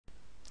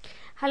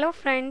Hello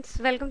friends,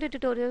 welcome to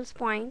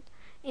Tutorialspoint.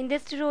 In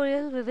this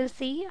tutorial, we will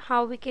see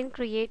how we can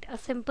create a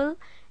simple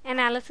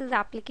analysis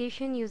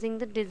application using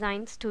the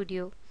Design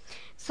Studio.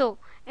 So,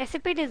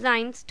 SAP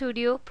Design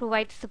Studio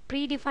provides the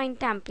predefined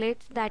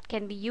templates that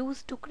can be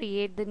used to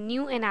create the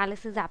new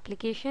analysis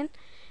application.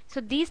 So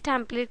these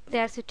templates,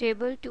 they are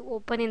suitable to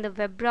open in the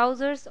web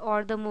browsers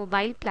or the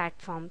mobile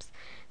platforms.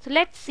 So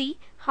let's see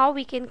how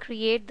we can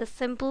create the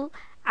simple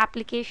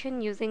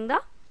application using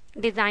the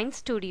Design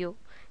Studio.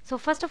 So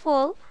first of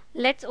all,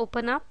 let's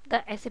open up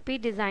the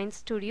SAP Design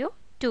Studio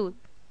tool.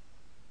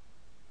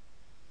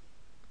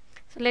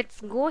 So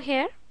let's go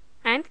here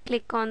and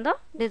click on the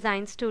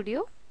Design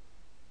Studio.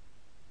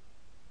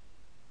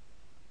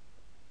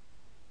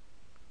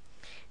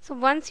 So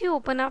once you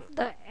open up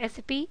the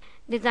SAP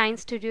Design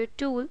Studio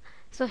tool,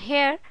 so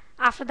here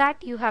after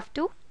that you have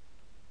to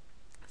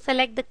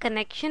select the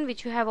connection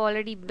which you have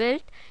already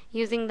built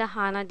using the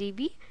HANA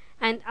DB,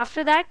 and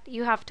after that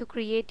you have to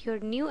create your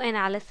new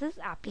analysis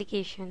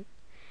application.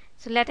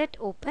 So let it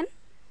open.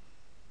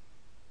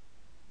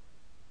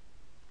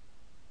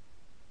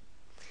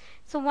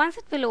 So once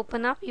it will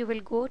open up, you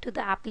will go to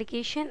the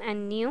application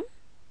and new.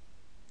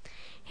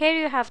 Here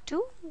you have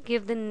to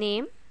give the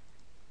name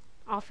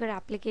of your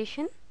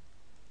application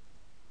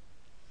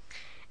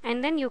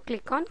and then you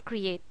click on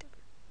create.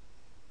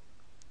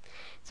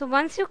 So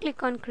once you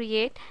click on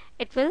create,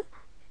 it will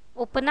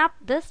open up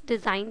this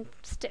Design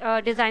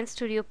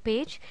Studio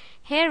page.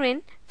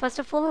 Herein, first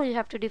of all, you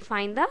have to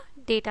define the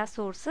data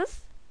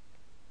sources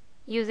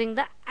using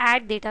the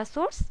add data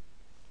source.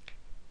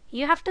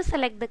 You have to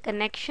select the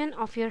connection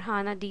of your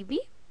HANA DB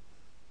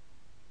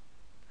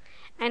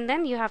and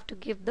then you have to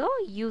give the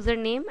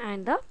username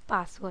and the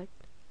password.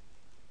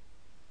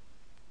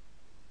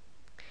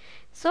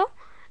 So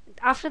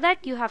after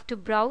that you have to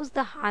browse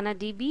the HANA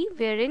DB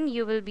wherein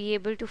you will be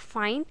able to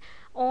find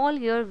all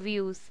your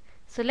views.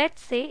 So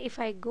let's say if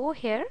I go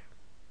here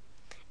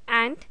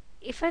and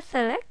if I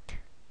select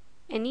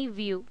any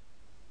view,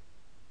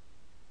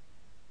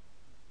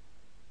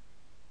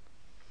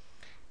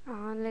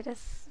 let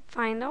us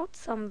find out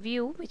some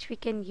view which we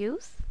can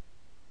use.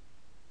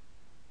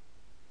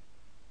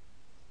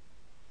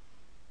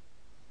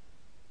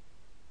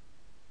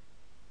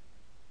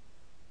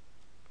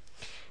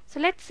 So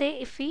let's say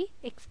if we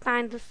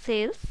expand the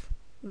sales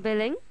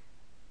billing.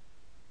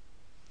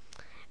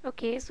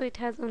 Okay, so it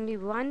has only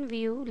one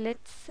view.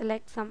 Let's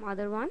select some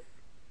other one.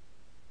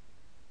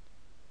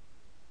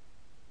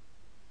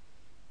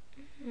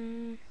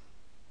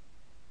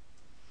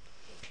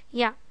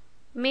 Yeah,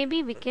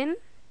 maybe we can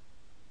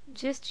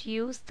just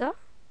use the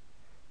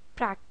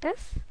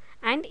practice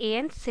and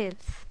AN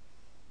sales.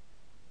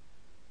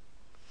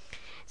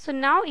 So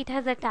now it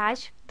has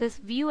attached this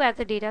view as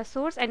a data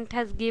source and it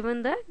has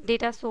given the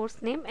data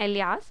source name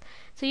alias.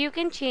 So you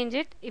can change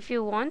it if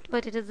you want,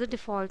 but it is the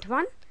default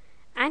one,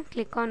 and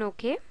click on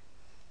OK.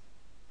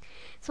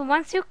 So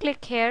once you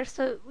click here,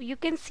 so you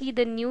can see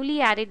the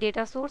newly added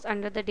data source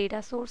under the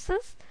data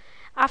sources.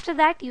 After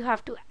that you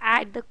have to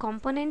add the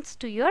components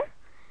to your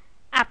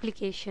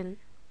application.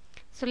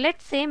 So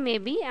let's say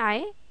maybe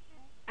I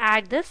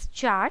add this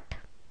chart.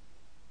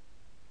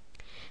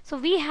 So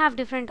we have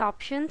different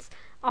options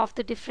of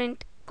the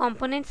different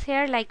components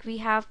here, like we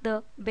have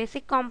the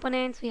basic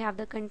components, we have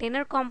the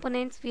container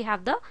components, we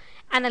have the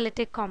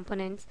analytic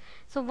components.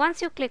 So once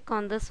you click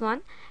on this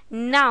one,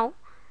 now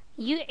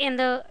you in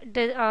the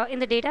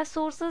data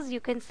sources you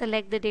can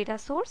select the data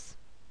source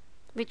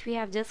which we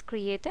have just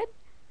created,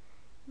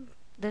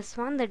 this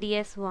one, the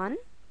DS1,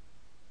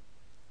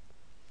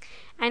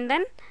 and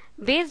then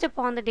based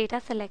upon the data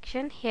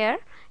selection here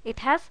it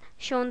has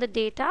shown the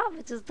data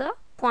which is the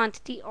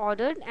quantity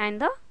ordered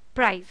and the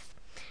price.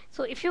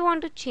 So if you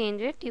want to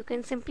change it, you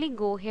can simply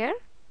go here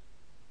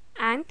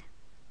and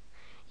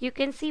you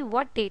can see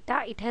what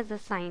data it has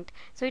assigned.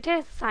 So it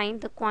has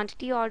assigned the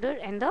quantity order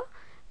and the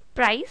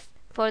price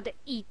for the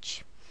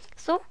each.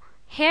 So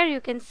here you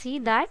can see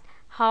that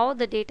how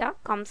the data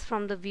comes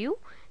from the view.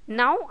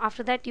 Now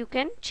after that you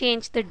can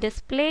change the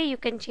display, you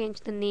can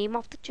change the name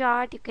of the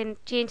chart, you can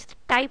change the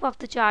type of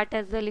the chart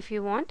as well if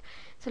you want.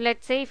 So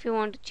let's say if you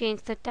want to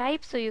change the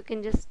type, so you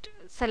can just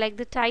select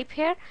the type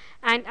here,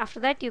 and after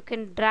that you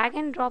can drag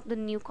and drop the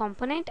new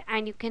component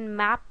and you can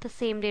map the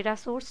same data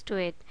source to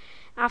it.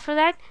 After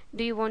that,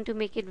 do you want to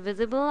make it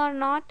visible or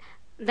not?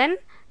 Then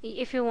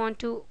if you want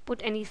to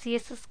put any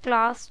CSS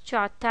class,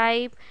 chart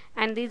type,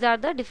 and these are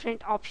the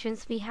different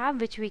options we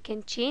have which we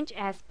can change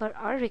as per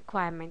our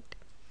requirement.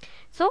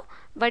 So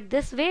but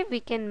this way we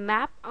can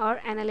map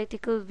our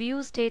analytical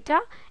views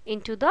data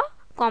into the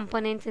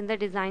components in the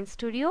Design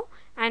Studio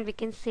and we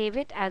can save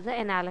it as an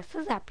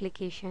analysis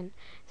application.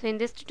 So in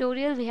this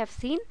tutorial we have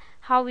seen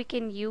how we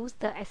can use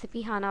the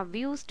SAP HANA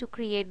views to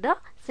create the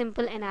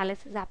simple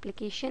analysis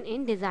application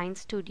in Design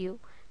Studio.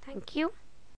 Thank you.